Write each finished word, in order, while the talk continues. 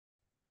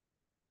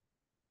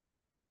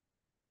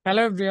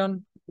Hello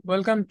everyone,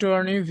 welcome to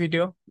our new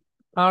video.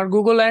 Our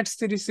Google Ads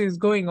series is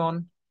going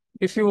on.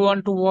 If you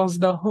want to watch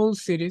the whole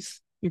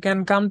series, you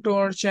can come to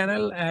our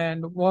channel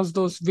and watch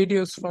those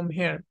videos from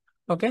here.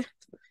 Okay,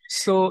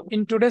 so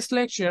in today's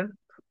lecture,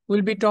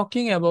 we'll be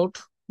talking about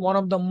one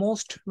of the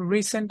most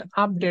recent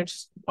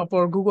updates of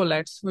our Google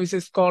Ads, which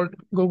is called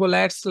Google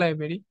Ads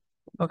Library.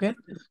 Okay,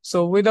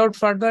 so without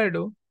further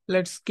ado,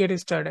 let's get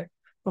started.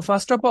 So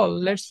first of all,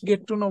 let's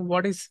get to know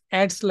what is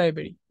Ads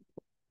Library.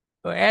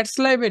 So ads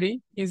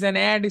library is an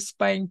ad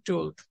spying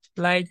tool.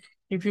 Like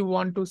if you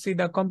want to see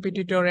the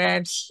competitor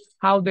ads,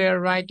 how they are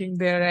writing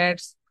their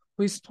ads,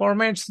 which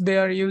formats they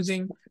are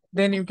using,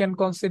 then you can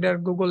consider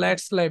Google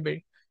Ads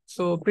library.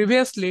 So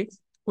previously,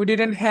 we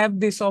didn't have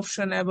this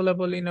option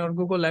available in our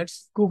Google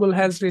Ads. Google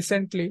has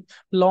recently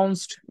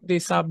launched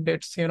these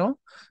updates.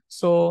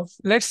 So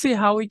let's see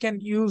how we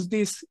can use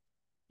these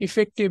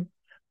effective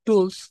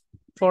tools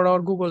for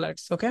our Google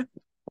Ads. Okay.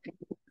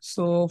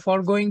 So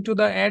for going to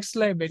the ads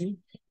library,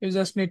 you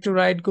just need to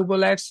write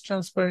Google Ads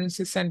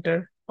Transparency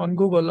Center on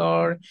Google,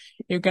 or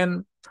you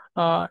can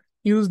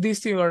use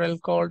this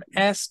URL called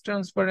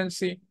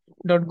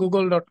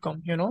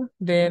adstransparency.google.com.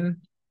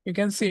 Then you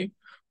can see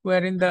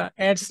we're in the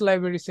ads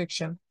library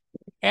section.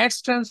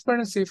 Ads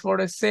transparency for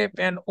a safe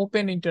and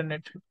open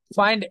internet.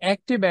 Find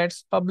active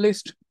ads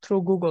published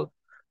through Google.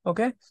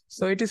 Okay,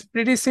 so it is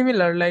pretty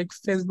similar like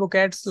Facebook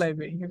ads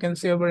library. You can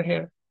see over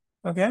here.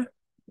 Okay.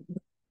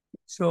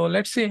 So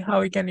let's see how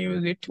we can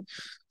use it.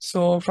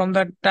 So from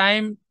the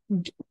time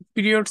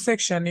period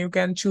section, you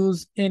can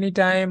choose any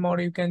time, or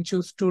you can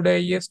choose today,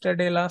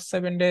 yesterday, last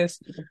 7 days,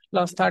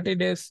 last 30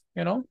 days,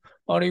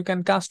 or you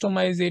can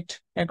customize it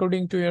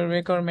according to your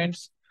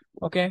requirements.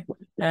 Okay.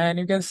 And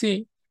you can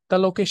see the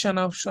location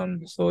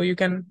option. So you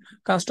can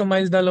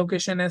customize the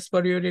location as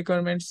per your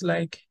requirements.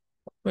 Like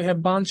we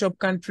have bunch of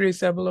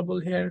countries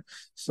available here.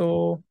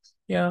 So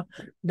yeah,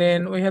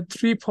 then we have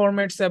 3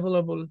 formats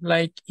available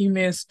like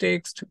image,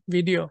 text,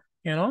 video,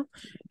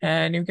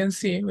 and you can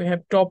see we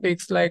have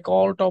topics like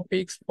all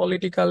topics,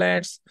 political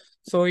ads.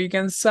 So you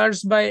can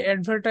search by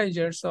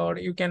advertisers, or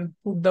you can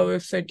put the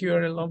website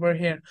URL over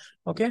here.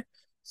 Okay,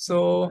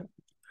 so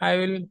I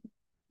will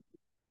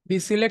be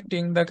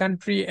selecting the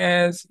country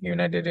as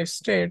United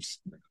States.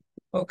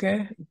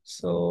 Okay,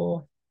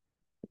 so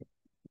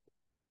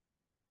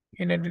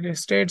United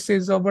States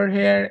is over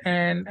here,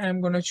 and I'm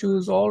going to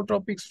choose all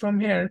topics from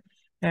here,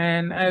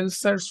 and I'll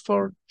search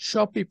for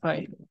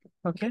Shopify.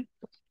 Okay,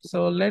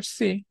 so let's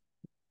see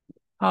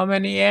how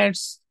many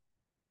ads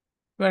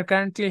we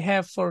currently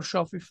have for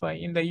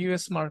Shopify in the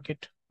US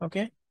market.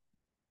 Okay,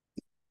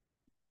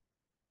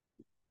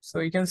 so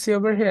you can see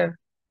over here,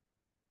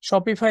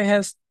 Shopify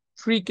has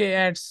 3K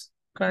ads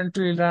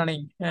currently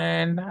running,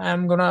 and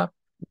I'm gonna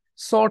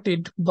sort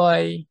it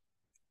by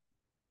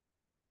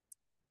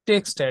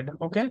text ad.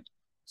 Okay,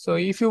 so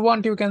if you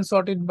want, you can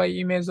sort it by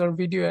image or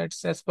video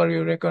ads as per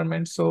your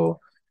requirement. So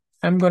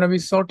I'm gonna be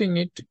sorting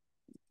it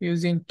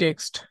using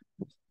text.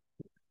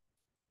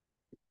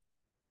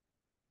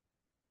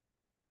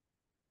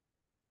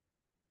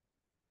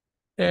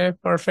 Okay,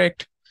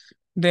 perfect.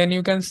 Then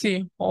you can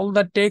see all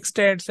the text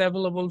ads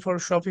available for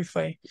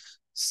Shopify.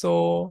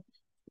 So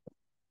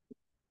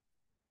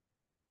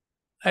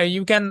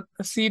you can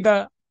see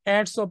the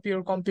ads of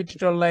your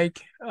competitor,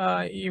 like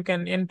you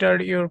can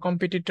enter your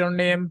competitor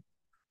name,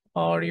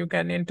 or you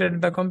can enter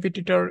the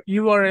competitor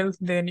URL.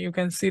 Then you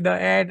can see the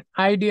ad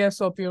ideas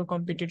of your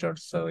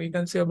competitors. So you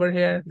can see over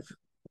here,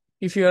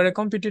 if you are a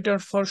competitor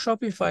for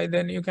Shopify,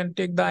 then you can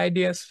take the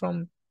ideas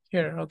from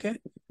here. Okay,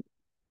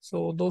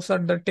 so those are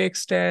the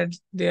text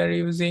ads. They are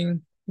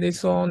using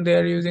this one. They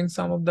are using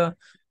some of the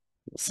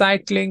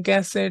site link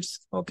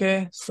assets.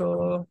 Okay,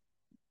 so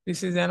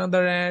this is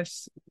another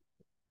ads.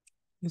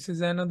 This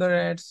is another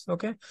ads.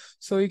 Okay,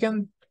 so you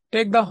can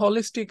take the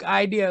holistic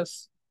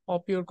ideas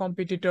of your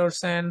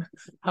competitors and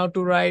how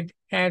to write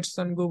ads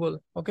on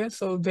Google. Okay,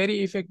 so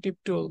very effective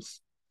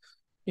tools.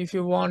 If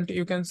you want,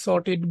 you can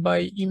sort it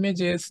by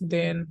images.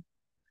 Then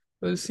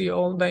we'll see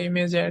all the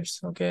image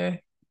ads.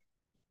 Okay,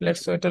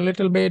 let's wait a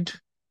little bit.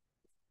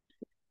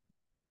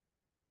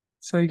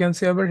 So you can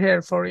see over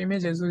here for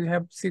images, we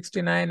have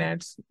 69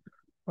 ads.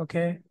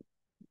 Okay.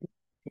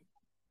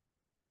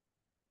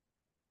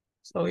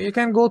 So you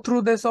can go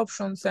through these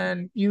options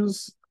and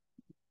use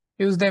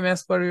them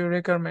as per your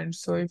requirements.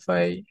 So if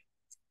I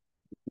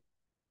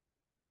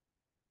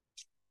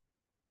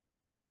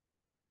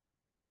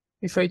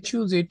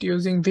choose it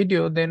using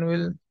video, then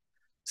we'll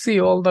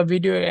see all the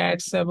video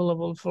ads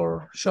available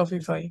for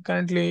Shopify.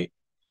 Currently,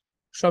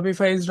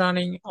 Shopify is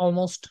running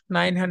almost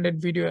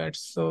 900 video ads.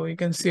 So you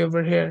can see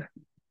over here,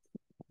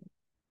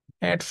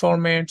 ad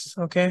formats.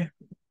 Okay.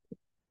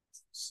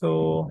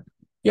 So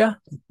yeah,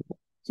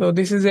 so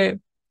this is a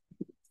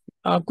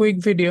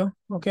quick video.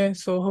 Okay,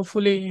 so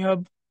hopefully you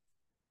have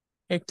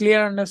a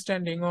clear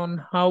understanding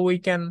on how we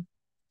can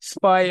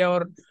spy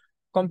our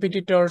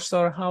competitors,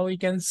 or how we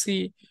can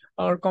see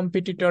our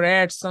competitor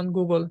ads on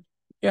Google.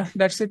 Yeah,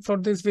 that's it for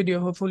this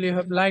video. Hopefully you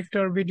have liked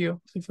our video.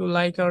 If you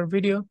like our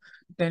video,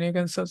 then you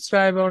can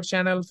subscribe our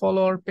channel,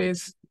 follow our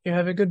page. You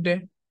have a good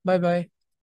day. Bye bye.